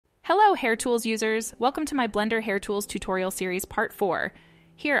Hello, Hair Tools users! Welcome to my Blender Hair Tools tutorial series Part 4.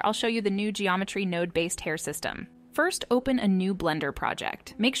 Here, I'll show you the new geometry node-based hair system. First, open a new Blender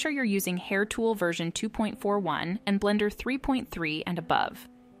project. Make sure you're using Hair Tool version 2.41 and Blender 3.3 and above.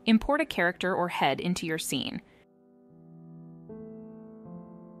 Import a character or head into your scene.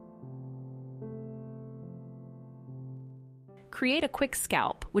 Create a quick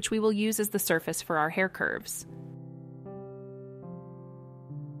scalp, which we will use as the surface for our hair curves.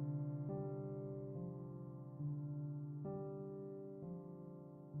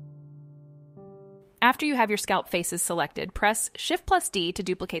 After you have your scalp faces selected, press Shift+D to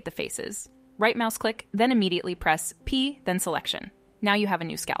duplicate the faces. Right mouse click, then immediately press P, then Selection. Now you have a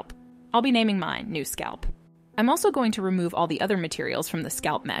new scalp. I'll be naming mine New Scalp. I'm also going to remove all the other materials from the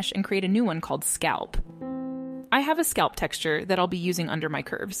scalp mesh and create a new one called Scalp. I have a scalp texture that I'll be using under my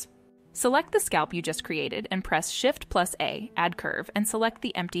curves. Select the scalp you just created and press Shift+A, Add Curve, and select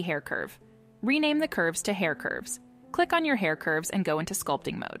the empty hair curve. Rename the curves to hair curves. Click on your hair curves and go into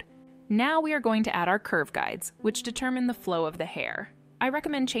sculpting mode. Now we are going to add our curve guides, which determine the flow of the hair. I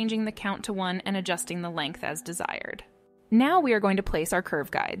recommend changing the count to 1 and adjusting the length as desired. Now we are going to place our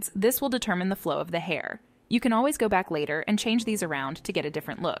curve guides. This will determine the flow of the hair. You can always go back later and change these around to get a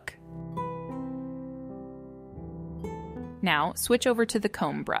different look. Now, switch over to the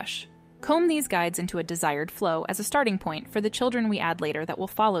comb brush. Comb these guides into a desired flow as a starting point for the children we add later that will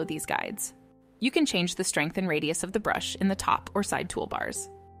follow these guides. You can change the strength and radius of the brush in the top or side toolbars.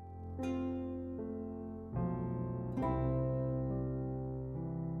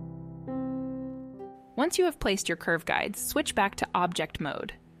 Once you have placed your curve guides, switch back to Object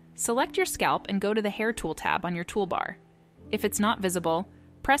mode. Select your scalp and go to the Hair Tool tab on your toolbar. If it's not visible,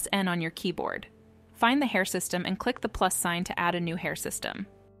 press N on your keyboard. Find the hair system and click the plus sign to add a new hair system.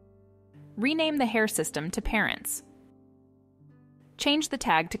 Rename the hair system to Parents. Change the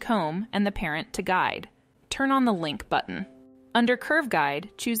tag to Comb and the parent to Guide. Turn on the Link button. Under Curve Guide,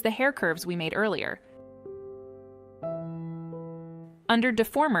 choose the hair curves we made earlier. Under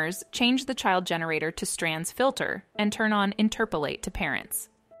Deformers, change the child generator to Strands Filter and turn on Interpolate to Parents.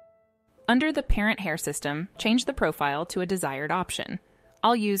 Under the Parent hair system, change the profile to a desired option.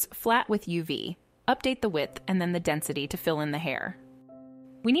 I'll use Flat with UV. Update the width and then the density to fill in the hair.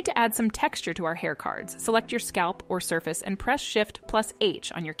 We need to add some texture to our hair cards. Select your scalp or surface and press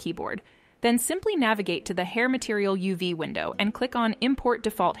Shift+H on your keyboard. Then simply navigate to the Hair Material UV window and click on Import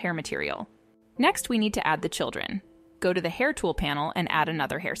Default Hair Material. Next, we need to add the children. Go to the Hair Tool panel and add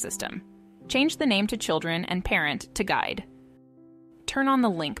another hair system. Change the name to Children and Parent to Guide. Turn on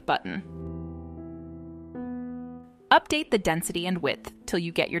the Link button. Update the density and width till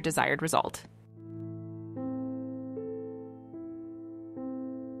you get your desired result.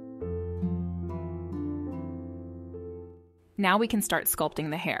 Now we can start sculpting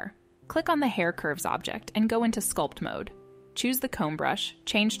the hair. Click on the Hair Curves object and go into Sculpt mode. Choose the comb brush,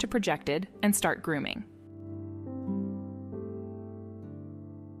 change to Projected, and start grooming.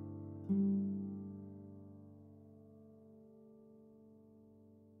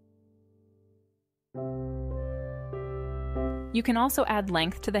 You can also add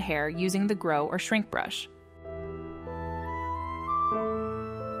length to the hair using the Grow or Shrink brush.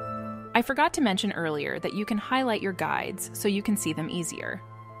 I forgot to mention earlier that you can highlight your guides so you can see them easier.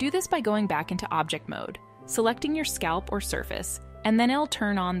 Do this by going back into Object mode, selecting your scalp or surface, and then it'll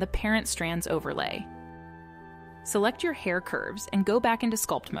turn on the Parent Strands overlay. Select your hair curves and go back into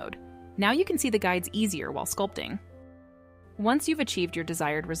Sculpt mode. Now you can see the guides easier while sculpting. Once you've achieved your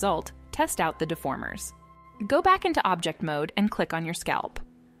desired result, test out the deformers. Go back into Object mode and click on your scalp.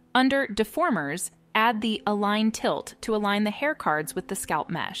 Under Deformers, add the Align Tilt to align the hair cards with the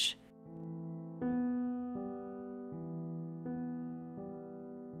scalp mesh.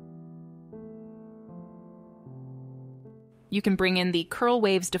 You can bring in the Curl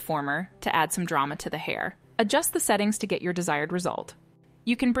Waves deformer to add some drama to the hair. Adjust the settings to get your desired result.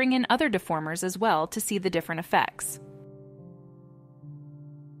 You can bring in other deformers as well to see the different effects.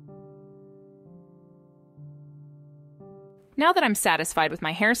 Now that I'm satisfied with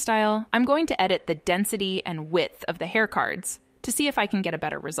my hairstyle, I'm going to edit the density and width of the hair cards to see if I can get a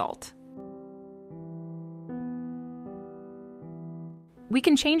better result. We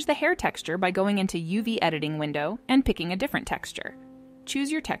can change the hair texture by going into UV editing window and picking a different texture.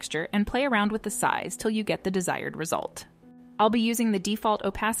 Choose your texture and play around with the size till you get the desired result. I'll be using the default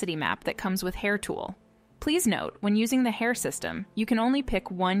opacity map that comes with Hair Tool. Please note, when using the hair system, you can only pick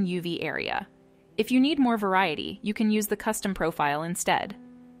one UV area. If you need more variety, you can use the custom profile instead.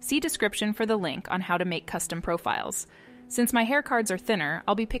 See description for the link on how to make custom profiles. Since my hair cards are thinner,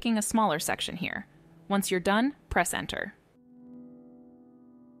 I'll be picking a smaller section here. Once you're done, press Enter.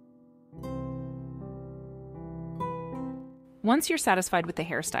 Once you're satisfied with the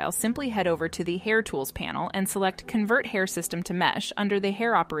hairstyle, simply head over to the Hair Tools panel and select Convert Hair System to Mesh under the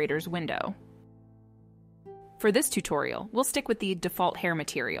Hair Operators window. For this tutorial, we'll stick with the default hair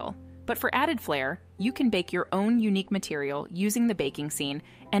material, but for added flair, you can bake your own unique material using the baking scene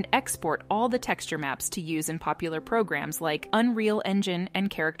and export all the texture maps to use in popular programs like Unreal Engine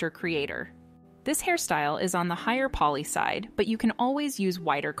and Character Creator. This hairstyle is on the higher poly side, but you can always use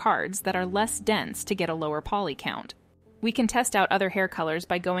wider cards that are less dense to get a lower poly count. We can test out other hair colors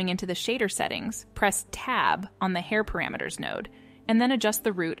by going into the shader settings, press Tab on the Hair Parameters node, and then adjust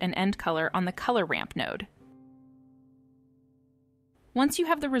the root and end color on the Color Ramp node. Once you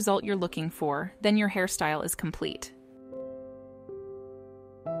have the result you're looking for, then your hairstyle is complete.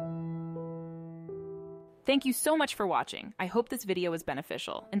 Thank you so much for watching. I hope this video was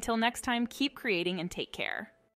beneficial. Until next time, keep creating and take care.